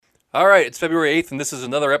All right, it's February 8th, and this is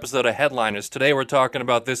another episode of Headliners. Today we're talking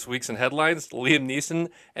about this week's in headlines, Liam Neeson,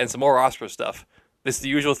 and some more Oscar stuff. This is the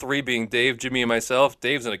usual three being Dave, Jimmy, and myself.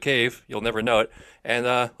 Dave's in a cave. You'll never know it. And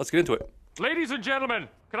let's get into it. Ladies and gentlemen,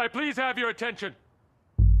 can I please have your attention?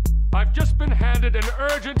 I've just been handed an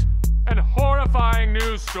urgent and horrifying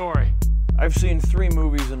news story. I've seen 3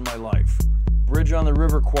 movies in my life. Bridge on the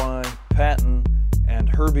River Kwai, Patton, and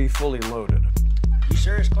Herbie Fully Loaded. You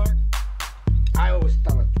serious, Clark? I always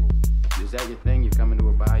tell it to him. Is that your thing? You come into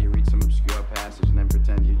a bar, you read some obscure passage, and then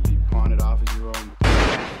pretend you pawn it off as your own?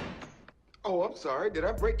 Oh, I'm sorry. Did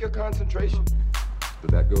I break your concentration?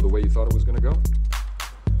 Did that go the way you thought it was going to go?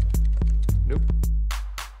 Nope.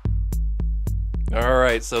 All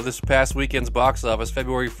right, so this past weekend's box office,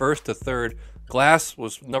 February 1st to 3rd, Glass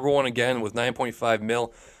was number 1 again with 9.5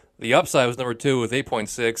 mil. The Upside was number 2 with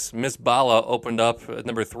 8.6. Miss Bala opened up at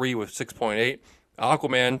number 3 with 6.8.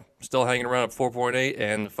 Aquaman still hanging around at 4.8,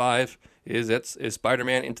 and 5 is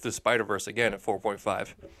Spider-Man Into the Spider-Verse again at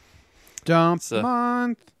 4.5.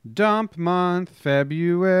 Dump month.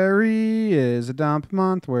 February is a dump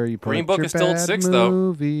month where you put Green Book your is still at bad 6,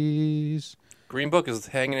 movies. Green Book is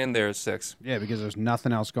hanging in there at 6. Yeah, because there's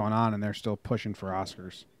nothing else going on, and they're still pushing for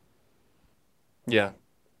Oscars. Yeah.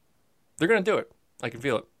 They're going to do it. I can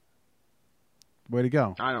feel it. Way to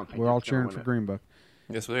go. I don't think We're all it's gonna cheering win for it. Green Book.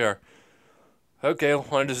 Yes, we are. Okay, I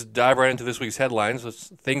want to just dive right into this week's headlines. It's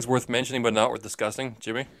things worth mentioning but not worth discussing.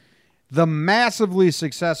 Jimmy? The massively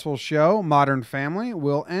successful show, Modern Family,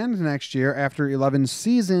 will end next year after 11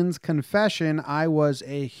 seasons. Confession, I was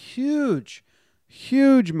a huge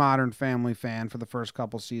Modern Family fan for the first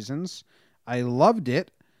couple seasons. I loved it,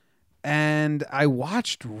 and I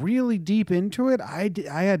watched really deep into it. I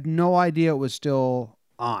had no idea it was still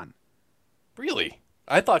on. Really?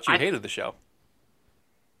 I thought you hated the show.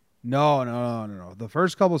 No. The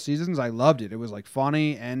first couple seasons, I loved it. It was like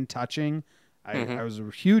funny and touching. I was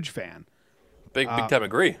a huge fan. Big time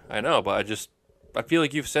agree. I know, but I feel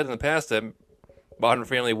like you've said in the past that Modern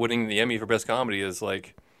Family winning the Emmy for Best Comedy is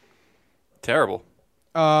like terrible.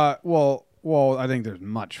 Well, I think there's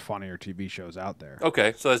much funnier TV shows out there.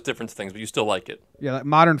 Okay, so that's different things, but you still like it. Yeah, like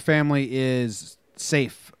Modern Family is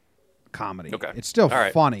safe comedy. Okay. It's still All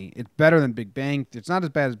right. funny. It's better than Big Bang. It's not as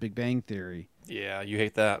bad as Big Bang Theory. Yeah, you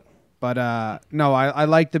hate that. But no, I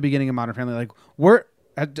like the beginning of Modern Family. Like,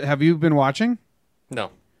 have you been watching? No.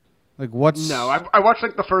 Like, what's No, I watched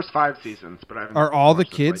like the first 5 seasons, but I haven't. are all the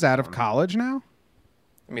watched kids latest out of one. college now?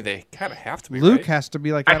 I mean, they kind of have to be, Luke right? has to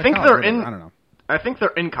be like. I out of think college, they're whatever. in. I don't know. I think they're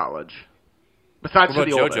in college. Besides What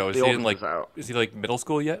for about the JoJo? oldest. Is The he in oldest is out. is he like middle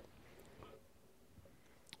school yet?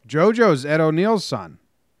 JoJo's Ed O'Neill's son.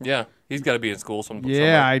 Yeah, he's got to be in school somewhere.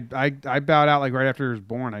 Yeah, I bowed out like right after he was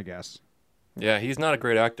born, I guess. Yeah, he's not a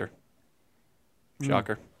great actor.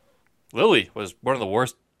 Shocker. Lily was one of the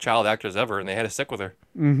worst child actors ever, and they had to stick with her.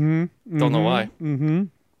 Don't know why.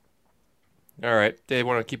 All right, Dave,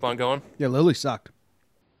 want to keep on going? Yeah, Lily sucked.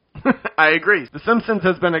 I agree. The Simpsons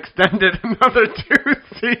has been extended another 2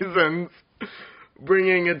 seasons,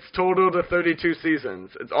 bringing its total to 32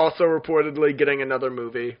 seasons. It's also reportedly getting another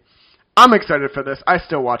movie. I'm excited for this. I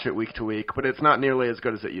still watch it week to week, but it's not nearly as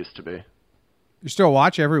good as it used to be. You still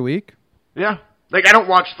watch every week? Yeah. Like, I don't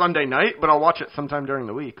watch Sunday night, but I'll watch it sometime during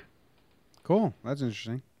the week. Cool. That's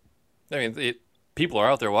interesting. I mean, people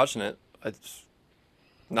are out there watching it. It's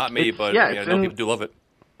not me, but yeah, I know people do love it.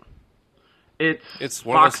 It's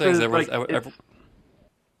one of those things.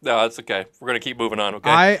 No, it's okay. We're gonna keep moving on.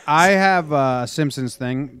 Okay. I have a Simpsons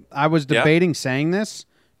thing. I was debating saying this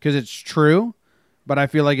because it's true, but I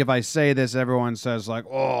feel like if I say this, everyone says like,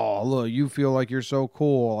 "Oh, look, you feel like you're so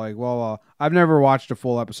cool." Like, well, I've never watched a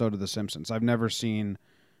full episode of The Simpsons. I've never seen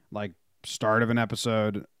like start of an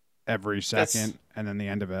episode every second and then the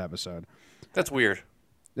end of an episode. That's weird.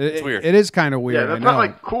 It's weird. It is kind of weird. Yeah, that's I know. not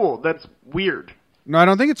like cool. That's weird. No, I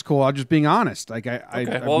don't think it's cool. I'm just being honest. Like I've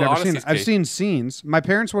Well, never honesty's seen it. I've key. seen scenes. My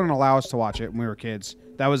parents wouldn't allow us to watch it when we were kids.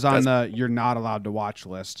 That was on the you're not allowed to watch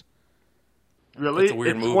list. Really? It's a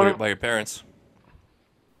weird move one of- by your parents.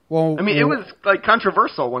 Well, I mean, it was like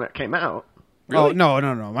controversial when it came out. Really? Oh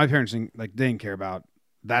no. My parents didn't care about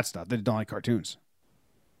that stuff. They don't like cartoons.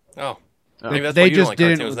 Oh, They, maybe that's they why you don't just like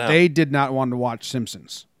didn't. cartoons now. They did not want to watch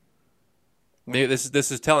Simpsons. Maybe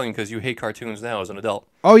this is telling because you hate cartoons now as an adult.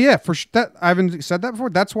 Oh yeah, that I haven't said that before.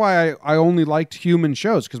 That's why I only liked human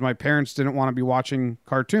shows because my parents didn't want to be watching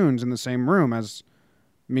cartoons in the same room as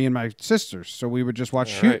me and my sisters. So we would just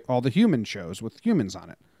watch All right. all the human shows with humans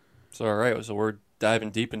on it. So all right, so we're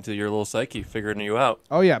diving deep into your little psyche, figuring you out.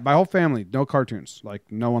 Oh yeah, my whole family no cartoons. Like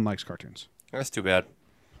no one likes cartoons. That's too bad.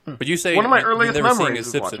 But you say One of my you've earliest never seen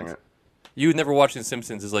memories The is watching Simpsons. it. You never watching The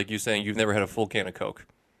Simpsons is like you saying you've never had a full can of Coke.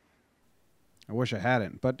 I wish I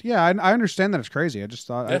hadn't. But yeah, I understand that it's crazy. I just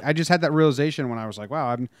thought Yeah. I just had that realization when I was like,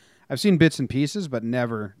 wow, I've seen bits and pieces, but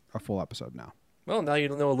never a full episode now. Well, now you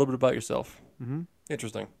know a little bit about yourself. Mm-hmm.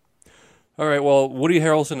 Interesting. All right, well, Woody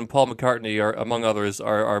Harrelson and Paul McCartney, are, among others,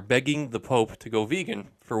 are begging the Pope to go vegan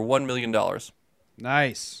for $1 million.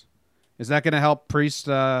 Nice. Is that going to help priests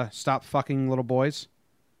stop fucking little boys?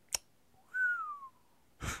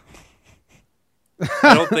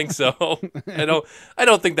 I don't think so. I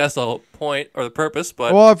don't think that's the whole point or the purpose,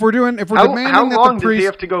 but Well, if we're demanding How that long the does he priest,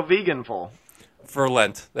 have to go vegan for? for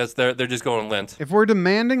Lent. They're just going Lent. if we're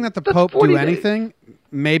demanding that the That's Pope 40 do days. anything,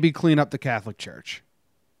 maybe clean up the Catholic Church.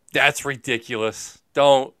 That's ridiculous.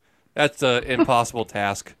 Don't. That's an impossible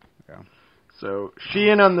task. So she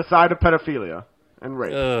in on the side of pedophilia and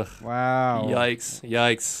rape. Ugh. Wow.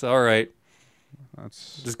 Yikes. All right.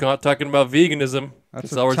 That's Just not talking about veganism.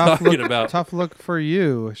 That's all we're tough talking look, about. Tough look for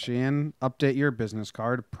you, Sheehan. Update your business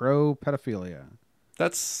card. Pro pedophilia.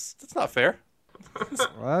 That's not fair.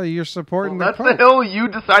 Well, you're supporting That's the the Pope. hill you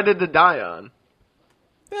decided to die on.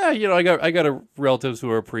 Yeah, I got relatives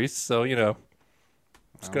who are priests, so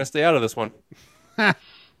just gonna stay out of this one.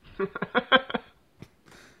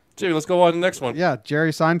 Jimmy, let's go on to the next one. Yeah,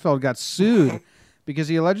 Jerry Seinfeld got sued because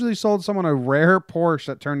he allegedly sold someone a rare Porsche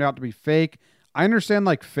that turned out to be fake. I understand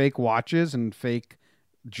like fake watches and fake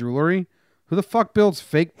jewelry. Who the fuck builds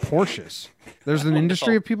fake Porsches? There's an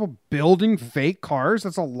industry of people building fake cars.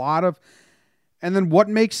 That's a lot of. And then what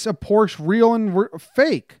makes a Porsche real and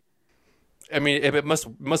fake? I mean, if it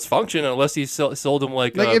must function unless he sold them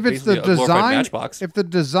like If it's basically the a glorified design, Matchbox. if the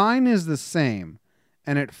design is the same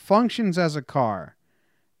and it functions as a car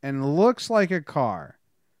and looks like a car,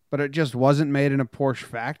 but it just wasn't made in a Porsche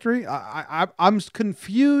factory, I'm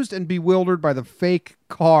confused and bewildered by the fake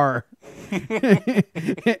car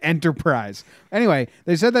enterprise. Anyway,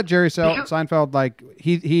 they said that Jerry Seinfeld, like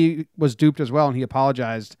he was duped as well, and he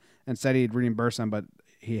apologized and said he'd reimburse them, but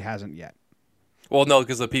he hasn't yet. Well, no,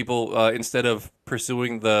 because the people, instead of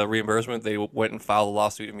pursuing the reimbursement, they went and filed a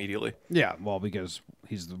lawsuit immediately. Yeah, well, because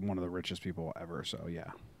he's one of the richest people ever, so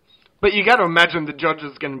yeah. But you got to imagine the judge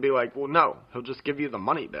is going to be like, well, no, he'll just give you the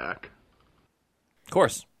money back. Of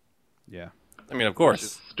course. Yeah. I mean, of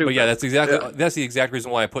course. stupid. But yeah, that's the exact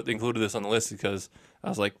reason why I included this on the list, because I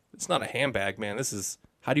was like, it's not a handbag, man. This is,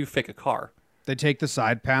 how do you fake a car? They take the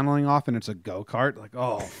side paneling off and it's a go-kart. Like,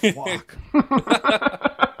 oh, fuck.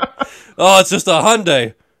 Oh, it's just a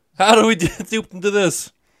Hyundai. How do we dupe into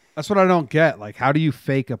this? That's what I don't get. Like, how do you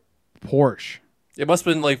fake a Porsche? It must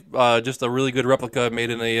have been like just a really good replica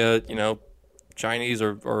made in a Chinese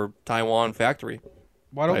or Taiwan factory.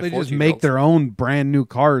 Why don't by they just 14-year-olds. make their own brand new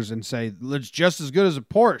cars and say, it's just as good as a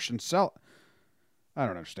Porsche and sell it? I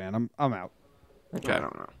don't understand. I'm out. Okay. I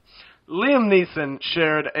don't know. Liam Neeson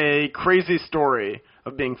shared a crazy story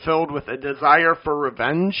of being filled with a desire for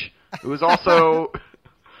revenge. It was also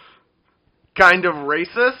kind of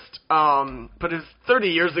racist, but it's 30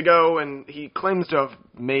 years ago, and he claims to have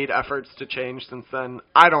made efforts to change since then.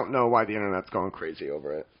 I don't know why the internet's going crazy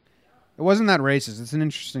over it. It wasn't that racist. It's an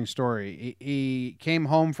interesting story. He came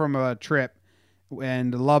home from a trip,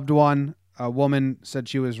 and a loved one, a woman, said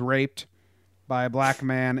she was raped by a black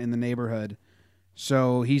man in the neighborhood.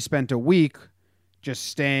 So he spent a week just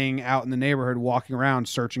staying out in the neighborhood, walking around,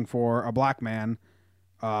 searching for a black man,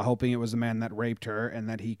 hoping it was the man that raped her, and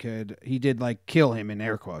that he did like kill him in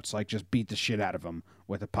air quotes, like just beat the shit out of him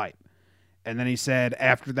with a pipe. And then he said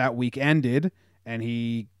after that week ended and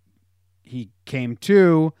he came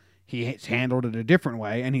to, he handled it a different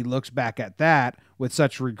way, and he looks back at that with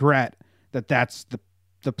such regret that that's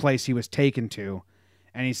the place he was taken to.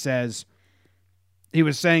 And he says, he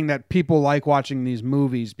was saying that people like watching these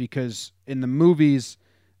movies because in the movies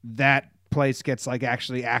that place gets like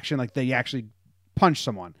actually action, like they actually punch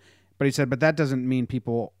someone. But he said, but that doesn't mean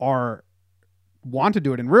people want to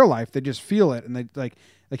do it in real life. They just feel it, and they like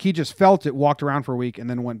he just felt it, walked around for a week, and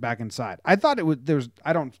then went back inside. I thought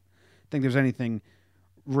I don't think there's anything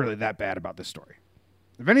really that bad about this story.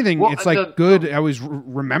 If anything, it's like good. I was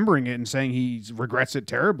remembering it and saying he regrets it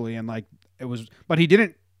terribly, and like it was, but he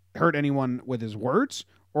didn't hurt anyone with his words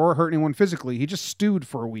or hurt anyone physically. He just stewed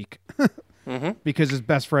for a week because his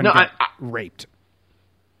best friend got raped.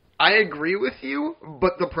 I agree with you,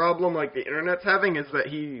 but the problem like the internet's having is that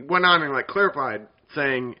he went on and like clarified,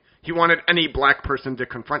 saying he wanted any black person to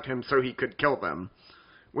confront him so he could kill them,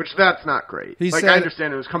 which that's not great. He like said, I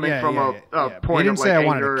understand it was coming from a point he didn't of like say I anger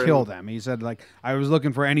wanted to kill them. He said like I was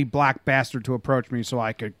looking for any black bastard to approach me so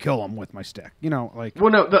I could kill him with my stick. You know, like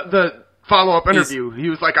well, no, the follow-up interview,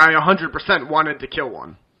 he was like, I 100% wanted to kill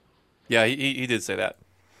one. Yeah, he did say that.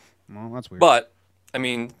 Well, that's weird. But I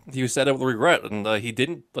mean, he said it with regret, and he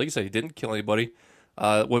didn't, like you said, he didn't kill anybody.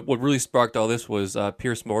 What really sparked all this was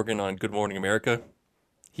Pierce Morgan on Good Morning America.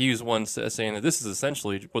 He was one saying that this is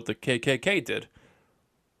essentially what the KKK did,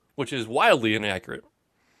 which is wildly inaccurate.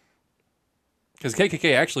 Because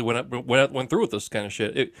KKK actually went through with this kind of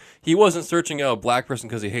shit. He wasn't searching out a black person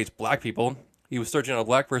because he hates black people. He was searching out a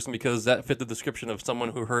black person because that fit the description of someone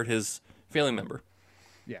who hurt his family member.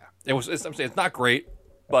 Yeah. It's not great,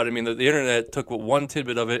 but I mean, the internet took one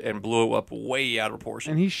tidbit of it and blew it up way out of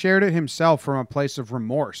proportion. And he shared it himself from a place of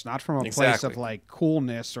remorse, not from a place of like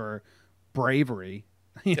coolness or bravery.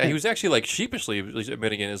 Yeah, he was actually like sheepishly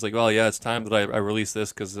admitting it. It's like, well, yeah, it's time that I release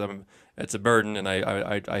this because it's a burden and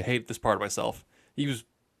I hate this part of myself. I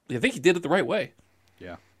think he did it the right way.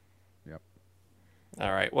 Yeah. Yep.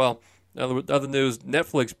 All right. Well, other news,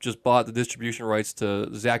 Netflix just bought the distribution rights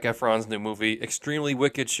to Zac Efron's new movie, Extremely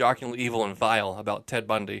Wicked, Shockingly Evil, and Vile, about Ted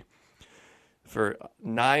Bundy. For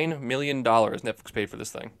 $9 million, Netflix paid for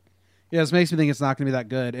this thing. Yeah, this makes me think it's not going to be that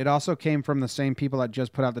good. It also came from the same people that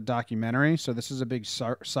just put out the documentary, so this is a big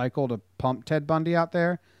cycle to pump Ted Bundy out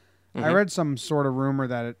there. Mm-hmm. I read some sort of rumor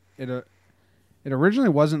that it originally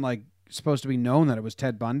wasn't like supposed to be known that it was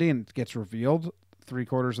Ted Bundy, and it gets revealed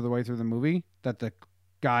 3/4 of the way through the movie that the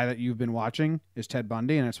guy that you've been watching is Ted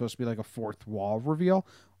Bundy, and it's supposed to be like a fourth wall reveal.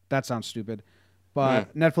 That sounds stupid.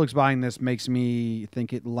 But Netflix buying this makes me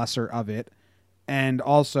think it lesser of it. And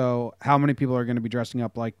also, how many people are going to be dressing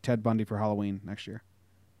up like Ted Bundy for Halloween next year?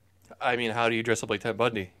 I mean, how do you dress up like Ted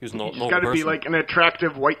Bundy? He's got to be like an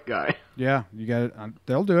attractive white guy. Yeah, you got it.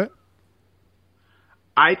 They'll do it.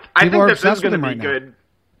 I think this is going to be good.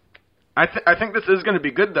 I think this is going to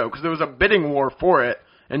be good, though, because there was a bidding war for it,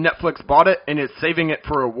 and Netflix bought it and is saving it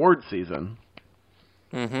for award season.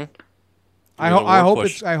 Mm-hmm.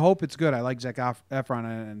 I hope it's good. I like Zac Efron,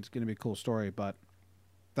 and it's going to be a cool story, but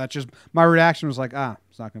that's just my reaction was like,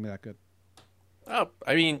 it's not going to be that good. Oh,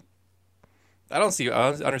 I mean, I don't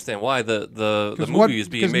understand why the movie is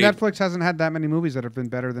being made. Because Netflix hasn't had that many movies that have been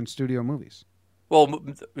better than studio movies. Well,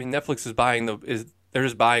 I mean, Netflix is buying they're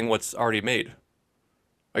just buying what's already made.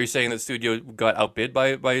 Are you saying that studio got outbid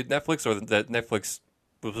by Netflix, or that Netflix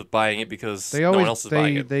was buying it because no one else is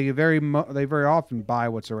buying it? They very often buy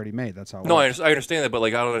what's already made. That's how. No, I understand that, but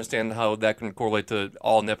like I don't understand how that can correlate to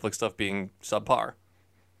all Netflix stuff being subpar.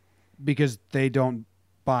 Because they don't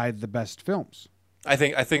buy the best films. I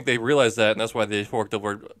think they realized that, and that's why they forked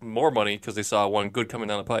over more money because they saw one good coming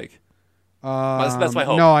down the pike. That's my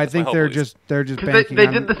hope. No, I think they're just banking. They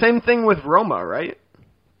did the same thing with Roma, right?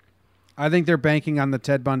 I think they're banking on the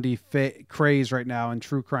Ted Bundy craze right now and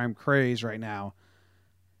true crime craze right now,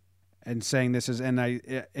 and saying this is. And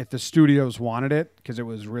if the studios wanted it because it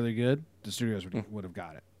was really good, the studios would have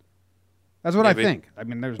got it. That's what Maybe. I think. I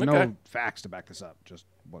mean, there's no facts to back this up. Just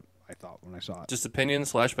what I thought when I saw it. Just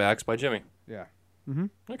opinion/facts by Jimmy. Yeah. Mm-hmm.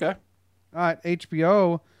 Okay. All right.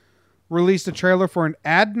 HBO released a trailer for an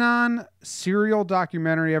Adnan serial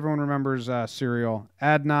documentary. Everyone remembers Serial.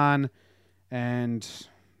 Adnan, and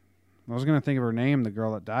I was going to think of her name, the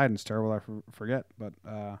girl that died, and it's terrible I forget, but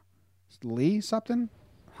Lee something?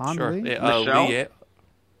 Han sure. Lee? Michelle? Lee,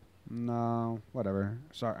 No, whatever.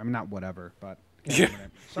 Sorry. I mean, not whatever, but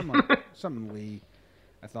something Lee,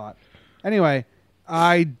 I thought. Anyway,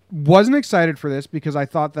 I wasn't excited for this because I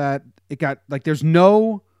thought that it got, like, there's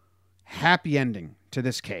no happy ending to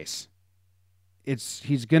this case.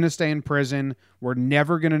 He's going to stay in prison. We're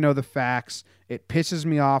never going to know the facts. It pisses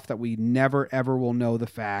me off that we never, ever will know the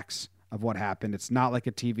facts of what happened. It's not like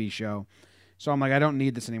a TV show. So I'm like, I don't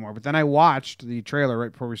need this anymore. But then I watched the trailer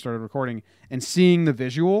right before we started recording, and seeing the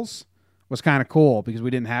visuals was kind of cool because we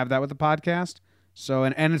didn't have that with the podcast. So,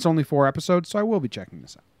 and it's only 4 episodes, so I will be checking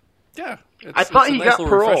this out. Yeah. I thought he got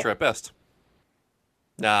parole. Refresher at best.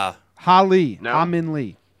 Nah. Ha-Min No.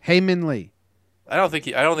 Lee. Hey-Min Lee. I don't think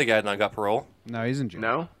Adnan got parole. No, he's in jail.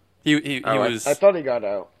 No? He was. I thought he got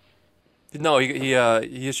out. No, he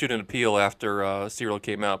issued an appeal after Serial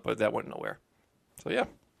came out, but that went nowhere. So yeah.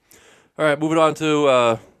 All right, moving on to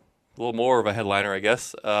a little more of a headliner, I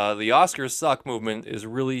guess. The Oscars suck movement is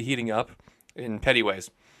really heating up in petty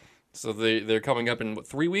ways. So they're coming up in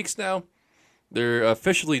 3 weeks now. They're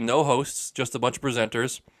officially no hosts, just a bunch of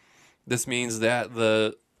presenters. This means that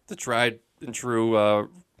the tried and true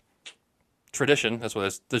tradition, that's what it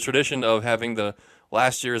is, the tradition of having the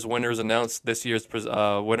last year's winners announce this year's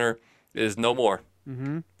winner is no more,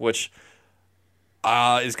 which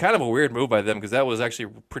is kind of a weird move by them because that was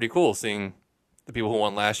actually pretty cool seeing the people who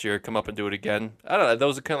won last year come up and do it again. I don't know, that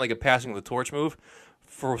was kind of like a passing of the torch move.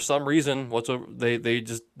 For some reason, they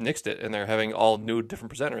just nixed it, and they're having all new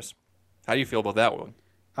different presenters. How do you feel about that one?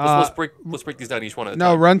 Let's break these down each one at a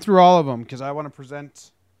No, time. run through all of them because I want to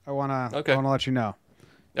present. I want to. Okay. I want to let you know.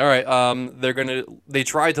 All right. They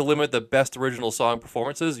tried to limit the best original song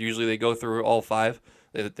performances. Usually they go through all 5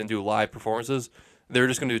 and do live performances. They were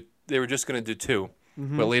just going to do 2.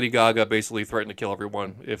 Mm-hmm. But Lady Gaga basically threatened to kill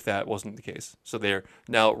everyone if that wasn't the case. So they're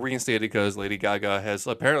now reinstated because Lady Gaga has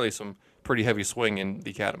apparently some pretty heavy swing in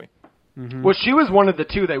the Academy. Mm-hmm. Well, she was one of the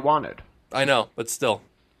 2 they wanted. I know, but still,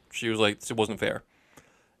 she was like, it wasn't fair.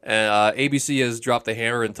 And ABC has dropped the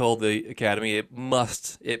hammer and told the Academy it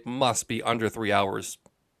must be under 3 hours.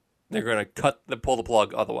 They're going to pull the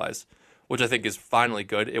plug otherwise, which I think is finally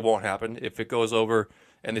good. It won't happen. If it goes over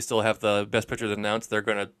and they still have the best pictures announced, they're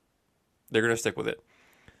going to stick with it.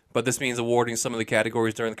 But this means awarding some of the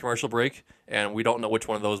categories during the commercial break, and we don't know which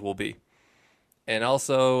one of those will be. And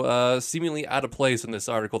also, seemingly out of place in this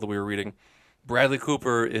article that we were reading, Bradley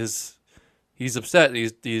Cooper he's upset.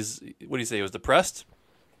 He's what do you say? He was depressed?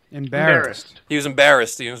 Embarrassed. He was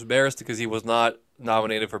embarrassed. He was embarrassed because he was not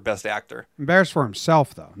nominated for Best Actor. Embarrassed for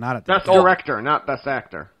himself, though, not at the Best director, not best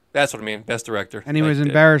actor. That's what I mean. Best director. And he was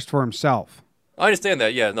embarrassed for himself. I understand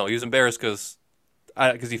that. Yeah, no, he was embarrassed because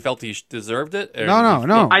he felt he deserved it.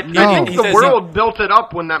 No. I think the world built it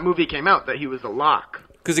up when that movie came out that he was a lock.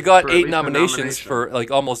 Because he got For at 8 least a nominations nomination. for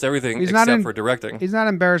like almost everything He's except for directing. He's not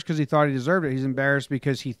embarrassed because he thought he deserved it. He's embarrassed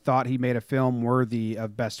because he thought he made a film worthy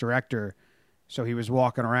of Best Director. So he was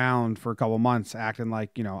walking around for a couple months acting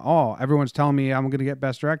like, oh, everyone's telling me I'm going to get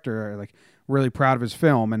Best Director, like really proud of his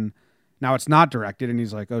film. And now it's not directed. And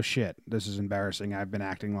he's like, oh, shit, this is embarrassing. I've been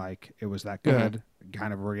acting like it was that good.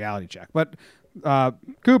 Kind of a reality check. But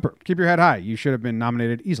Cooper, keep your head high. You should have been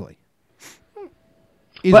nominated easily.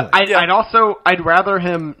 But I'd rather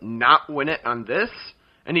him not win it on this,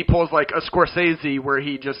 and he pulls like a Scorsese where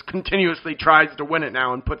he just continuously tries to win it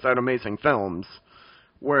now and puts out amazing films.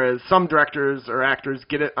 Whereas some directors or actors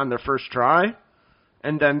get it on their first try,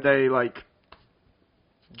 and then they like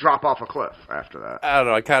drop off a cliff after that. I don't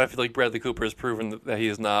know. I kind of feel like Bradley Cooper has proven that he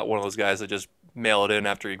is not one of those guys that just mail it in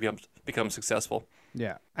after he becomes successful.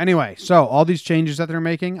 Yeah. Anyway, so all these changes that they're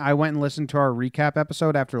making, I went and listened to our recap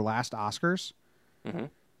episode after last Oscars. Mm-hmm.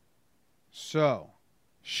 So,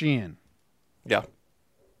 Sheehan. Yeah.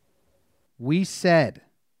 You said,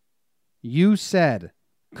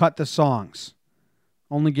 cut the songs.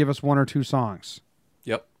 Only give us 1 or 2 songs.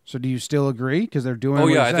 Yep. So do you still agree? Because they're doing. Oh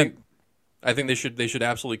what yeah, you said. I think they should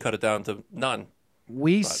absolutely cut it down to none.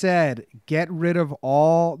 We said get rid of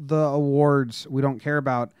all the awards we don't care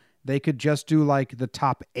about. They could just do like the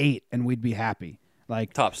top 8 and we'd be happy.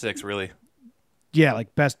 Like top 6, really. Yeah,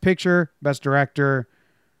 like Best Picture, Best Director,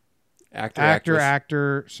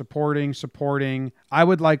 actor, supporting. I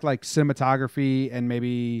would like cinematography and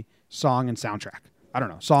maybe song and soundtrack. I don't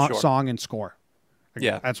know, song and score.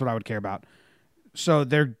 Yeah, that's what I would care about. So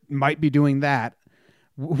they might be doing that.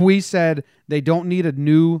 We said they don't need a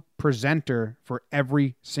new presenter for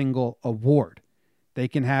every single award. They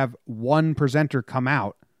can have one presenter come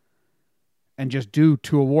out and just do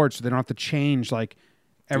 2 awards so they don't have to change like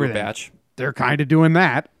everything. Do a batch. They're kind of doing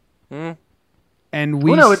that. Mm. And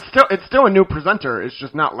we no, it's still a new presenter. It's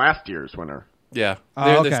just not last year's winner. Yeah.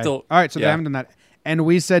 Okay. They're still, all right, so they haven't done that. And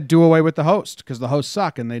we said do away with the host because the hosts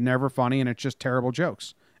suck and they're never funny and it's just terrible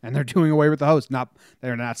jokes. And they're doing away with the host.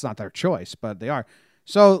 That's not their choice, but they are.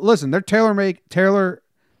 So listen, they're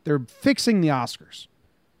they're fixing the Oscars.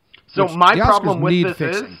 So my problem with this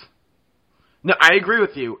fixing. is, no, I agree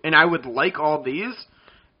with you, and I would like all these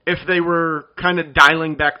if they were kind of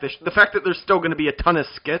dialing back the fact that there's still going to be a ton of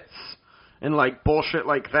skits and like bullshit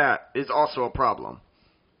like that is also a problem.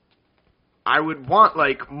 I would want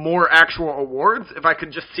like more actual awards. If I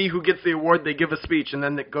could just see who gets the award, they give a speech, and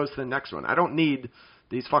then it goes to the next one. I don't need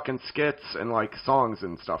these fucking skits and like songs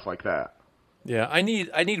and stuff like that. Yeah, I need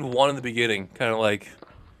one in the beginning, kind of like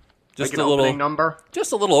just like an a little opening number.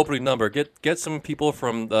 Just a little opening number. Get some people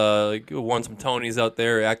from who won some Tonys out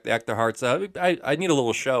there, act their hearts out. I need a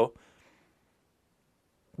little show,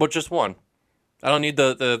 but just one. I don't need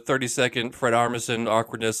the 30-second Fred Armisen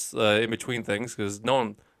awkwardness in between things because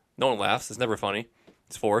no one laughs. It's never funny.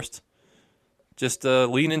 It's forced. Just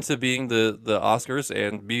lean into being the Oscars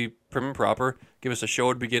and be prim and proper. Give us a show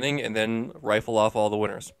at the beginning and then rifle off all the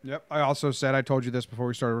winners. Yep. I also said, I told you this before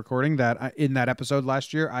we started recording, that in that episode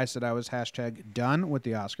last year, I said I was #done with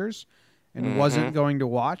the Oscars and wasn't going to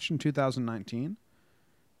watch in 2019.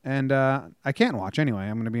 And I can't watch anyway.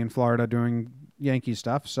 I'm going to be in Florida doing Yankee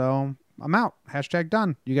stuff, so I'm out.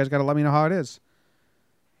 #done. You guys got to let me know how it is.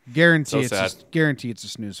 Guarantee it's a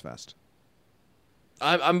snooze fest.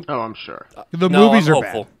 I'm sure. The movies I'm are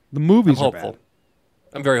hopeful. bad. The movies I'm are hopeful. bad.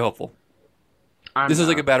 I'm very hopeful. This is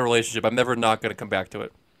like a bad relationship. I'm never not going to come back to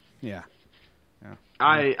it. Yeah.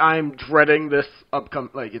 I'm dreading this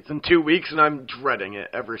like it's in 2 weeks, and I'm dreading it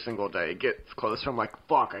every single day. It gets closer. I'm like,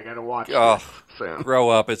 fuck, I gotta watch this soon. Grow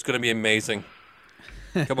up. It's going to be amazing.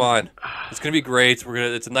 Come on. It's going to be great.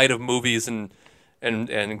 It's a night of movies and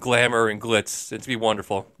glamour and glitz. It's going to be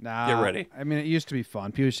wonderful. Get ready. I mean, it used to be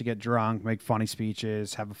fun. People used to get drunk, make funny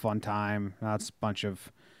speeches, have a fun time. Now it's a bunch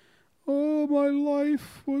of, oh, my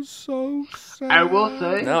life was so sad. I will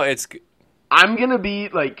say, No, it's... I'm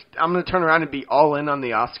gonna turn around and be all in on the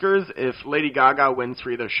Oscars if Lady Gaga wins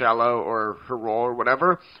for either Shallow or her role or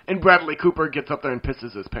whatever, and Bradley Cooper gets up there and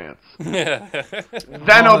pisses his pants.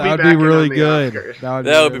 Then I'll be back that would be really in on the good. Oscars.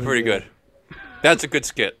 That would be pretty good. That's a good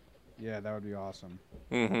skit. Yeah, that would be awesome.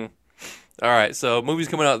 Mm-hmm. All right, so movies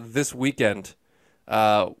coming out this weekend.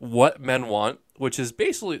 What Men Want, which is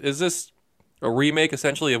this a remake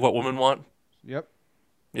essentially of What Women Want? Yep.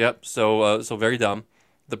 Yep. So very dumb.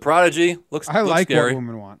 The Prodigy looks like scary. What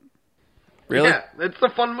Women Want. Really? Yeah, it's a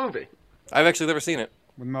fun movie. I've actually never seen it.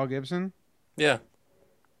 With Mel Gibson? Yeah.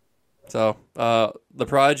 So, The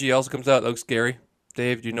Prodigy also comes out. It looks scary.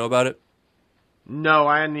 Dave, do you know about it? No,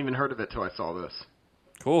 I hadn't even heard of it till I saw this.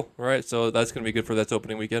 Cool. All right, so that's going to be good for that's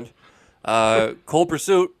opening weekend. Cold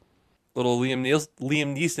Pursuit, little Liam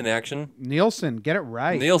Neeson action. Nielsen, get it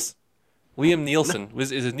right. Liam Neeson.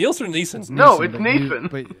 Is it Nielsen or Neeson? No, it's Nathan.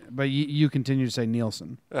 But you continue to say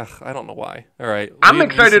Nielsen. Ugh, I don't know why. All right. I'm Liam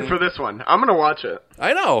excited Neeson. for this one. I'm gonna watch it.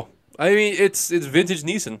 I know. I mean, it's vintage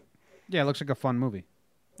Neeson. Yeah, it looks like a fun movie.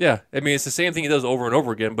 Yeah, I mean, it's the same thing he does over and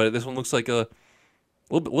over again, but this one looks like a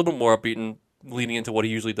little bit more upbeat and leaning into what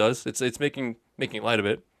he usually does. It's making light of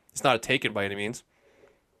it. It's not a Taken by any means.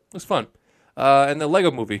 Looks fun. And the Lego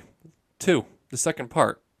Movie 2, the second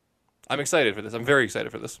part. I'm excited for this. I'm very excited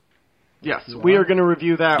for this. Yes, we are going to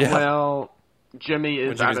review that Yeah. while Jimmy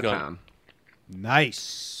is out of gone. town.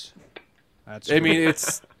 Nice. I mean,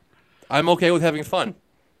 I'm okay with having fun.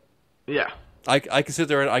 Yeah. I can sit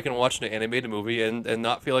there and I can watch an animated movie and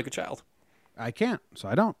not feel like a child. I can't, so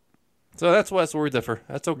I don't. So that's where we differ.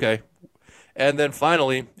 That's okay. And then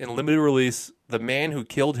finally, in limited release, The Man Who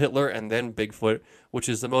Killed Hitler and Then Bigfoot, which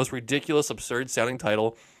is the most ridiculous, absurd-sounding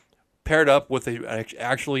title, paired up with an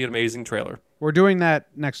actually amazing trailer. We're doing that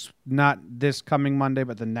not this coming Monday,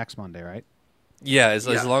 but the next Monday, right? Yeah, as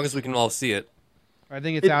long as we can all see it. I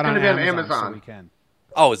think it's out on gonna be on Amazon, so Amazon. we can.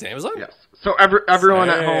 Oh, it's Amazon? Yes. So everyone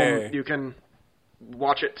at Say. home, you can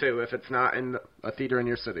watch it too if it's not in a theater in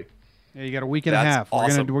your city. Yeah, you got a week and a That's half.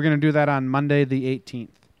 awesome. We're gonna do that on Monday the 18th.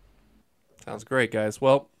 Sounds great, guys.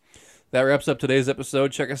 Well, that wraps up today's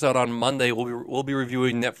episode. Check us out on Monday. We'll be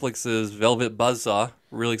reviewing Netflix's Velvet Buzzsaw.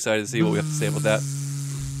 Really excited to see what we have to say about that.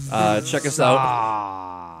 Check us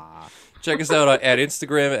out. Check us out at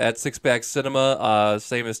Instagram at Sixpack Cinema.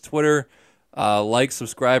 Same as Twitter. Like,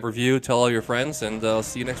 subscribe, review, tell all your friends, and I'll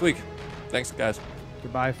see you next week. Thanks, guys.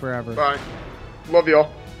 Goodbye forever. Bye. Love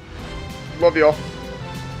y'all. Love y'all.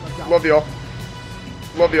 Love y'all.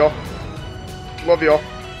 Love y'all. Love y'all.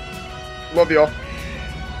 Love y'all.